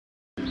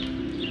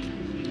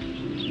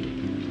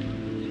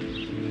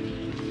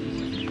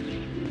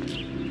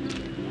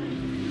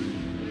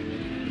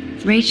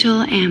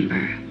Rachel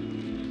Amber.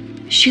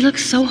 She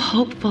looks so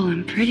hopeful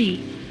and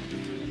pretty.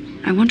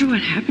 I wonder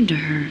what happened to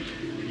her.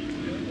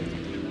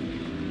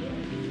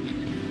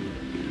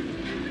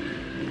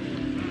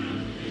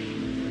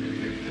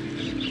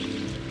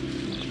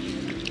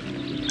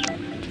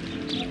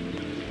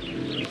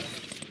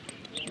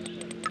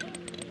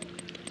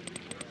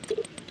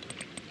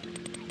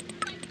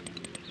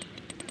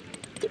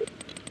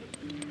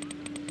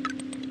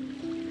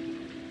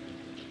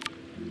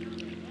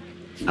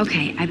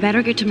 Okay, I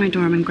better get to my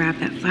dorm and grab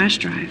that flash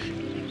drive.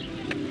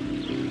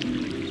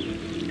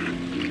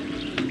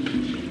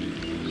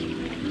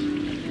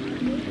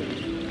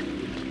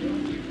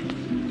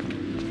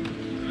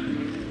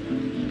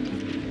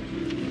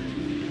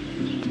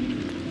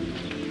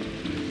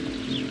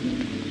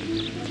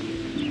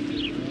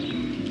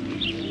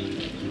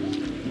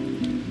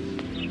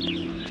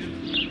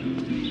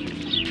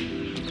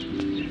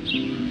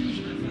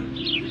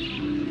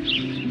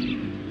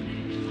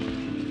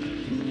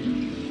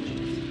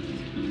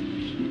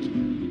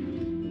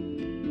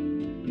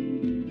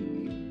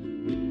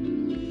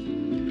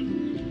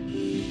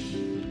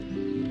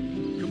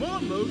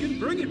 Logan,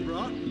 bring it,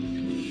 bro.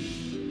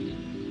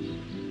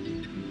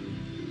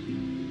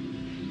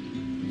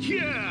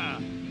 Yeah!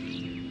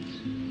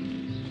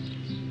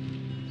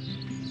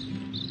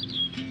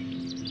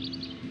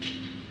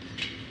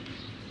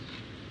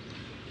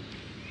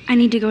 I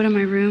need to go to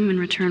my room and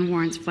return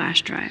Warren's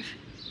flash drive.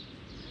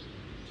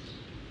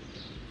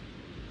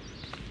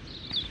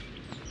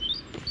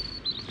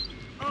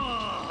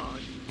 Oh,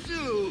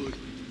 dude!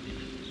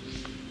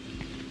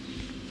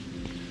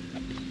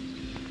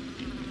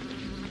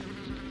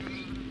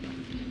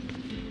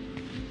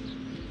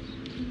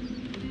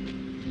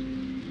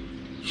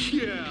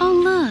 Yeah. Oh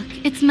look,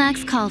 it's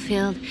Max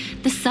Caulfield,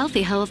 the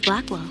selfie hoe of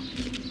Blackwell.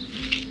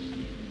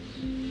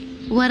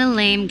 What a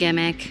lame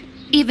gimmick.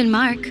 Even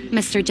Mark,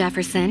 Mr.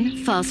 Jefferson,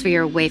 falls for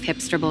your wave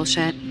hipster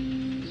bullshit.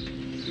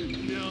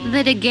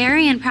 The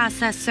Daguerrean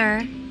process,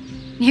 sir.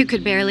 You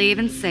could barely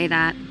even say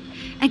that.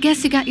 I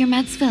guess you got your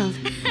meds filled.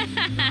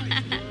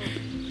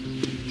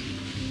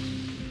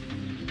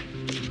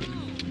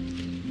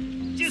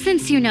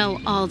 Since you know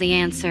all the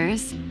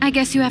answers, I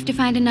guess you have to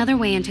find another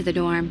way into the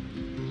dorm.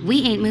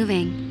 We ain't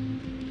moving.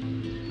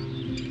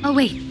 Oh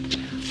wait,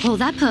 hold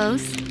that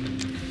pose.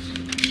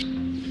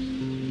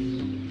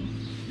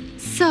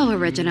 So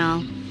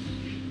original.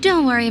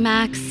 Don't worry,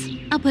 Max.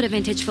 I'll put a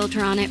vintage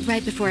filter on it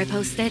right before I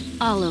post it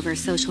all over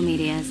social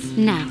medias.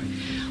 Now,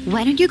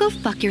 why don't you go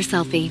fuck your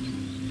selfie?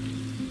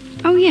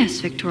 Oh yes,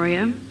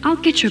 Victoria. I'll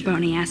get your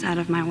bony ass out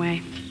of my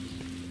way.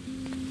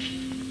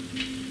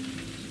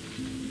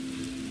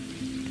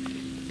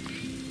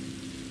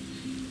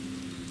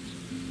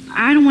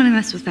 I don't want to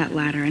mess with that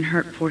ladder and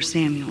hurt poor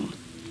Samuel.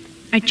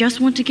 I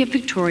just want to get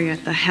Victoria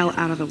the hell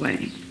out of the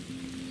way.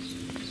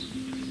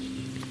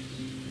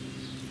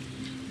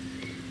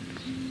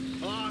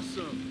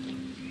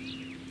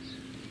 Awesome.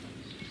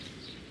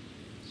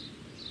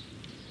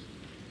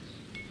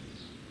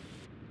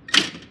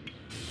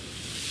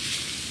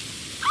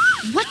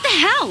 What the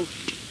hell?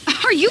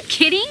 Are you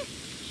kidding?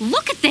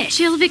 Look at this!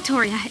 Chill,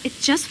 Victoria.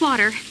 It's just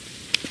water.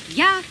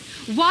 Yeah,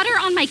 water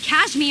on my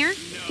cashmere.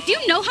 Do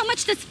you know how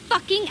much this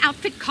fucking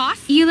outfit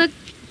costs? You look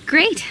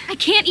great. I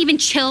can't even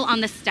chill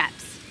on the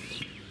steps.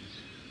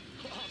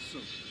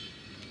 Awesome.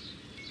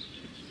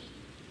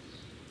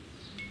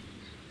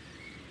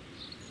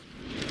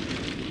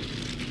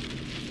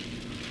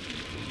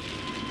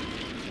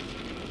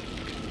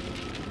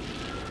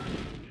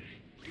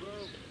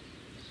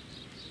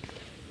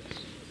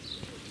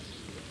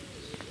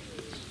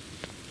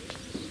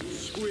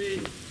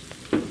 Sweet.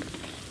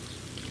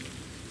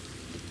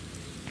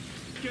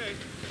 Okay.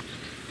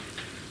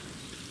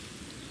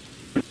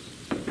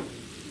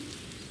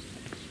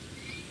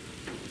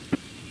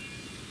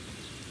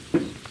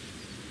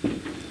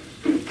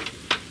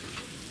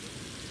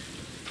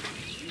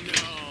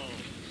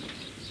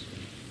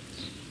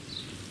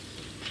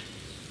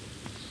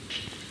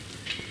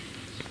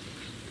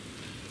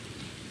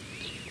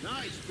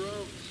 Nice, bro.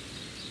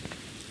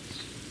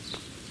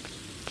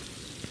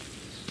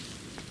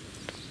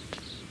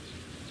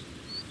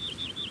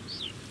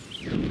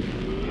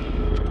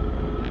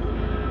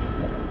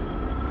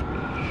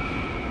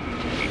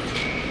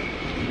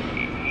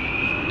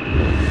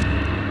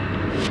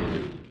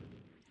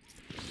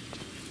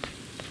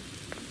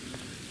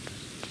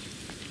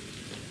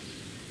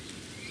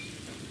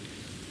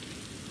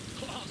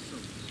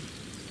 Awesome.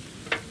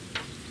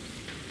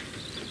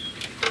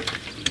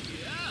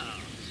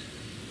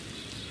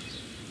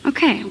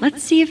 Okay,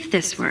 let's see if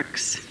this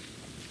works.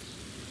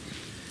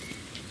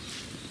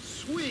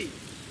 Sweet.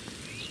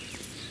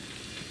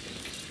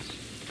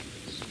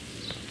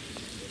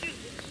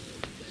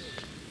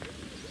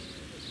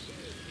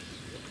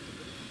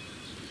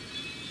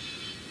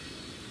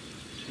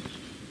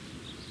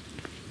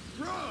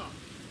 Bruh.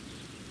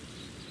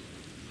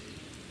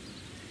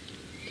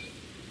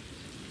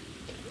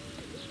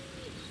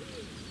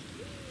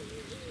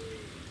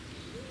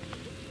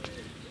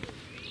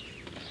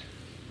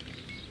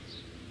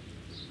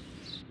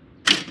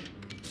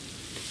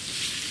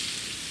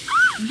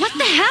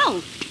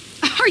 hell?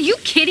 Are you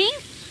kidding?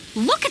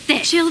 Look at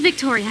this. Chill,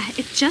 Victoria.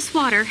 It's just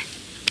water.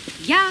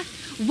 Yeah,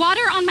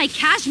 water on my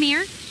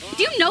cashmere.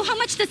 Do you know how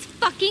much this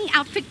fucking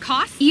outfit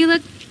costs? You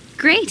look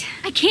great.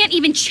 I can't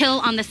even chill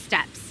on the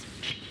steps.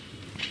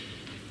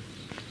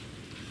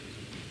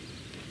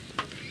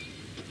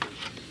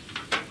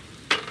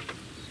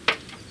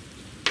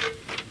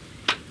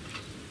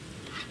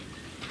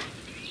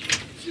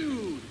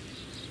 Dude.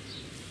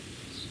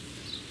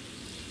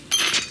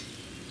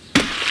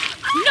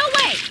 No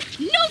way!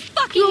 No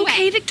fucking You way!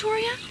 okay,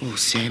 Victoria? Oh,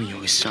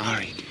 Samuel is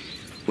sorry.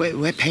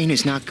 Wet paint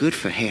is not good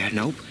for hair,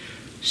 nope.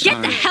 Get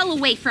Sorry. the hell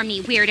away from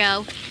me,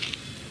 weirdo.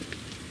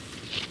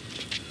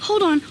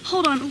 Hold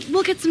on.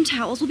 We'll get some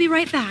towels. We'll be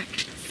right back.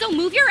 So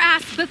move your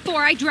ass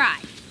before I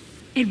drive.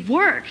 It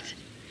worked.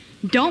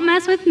 Don't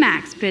mess with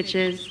Max,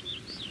 bitches.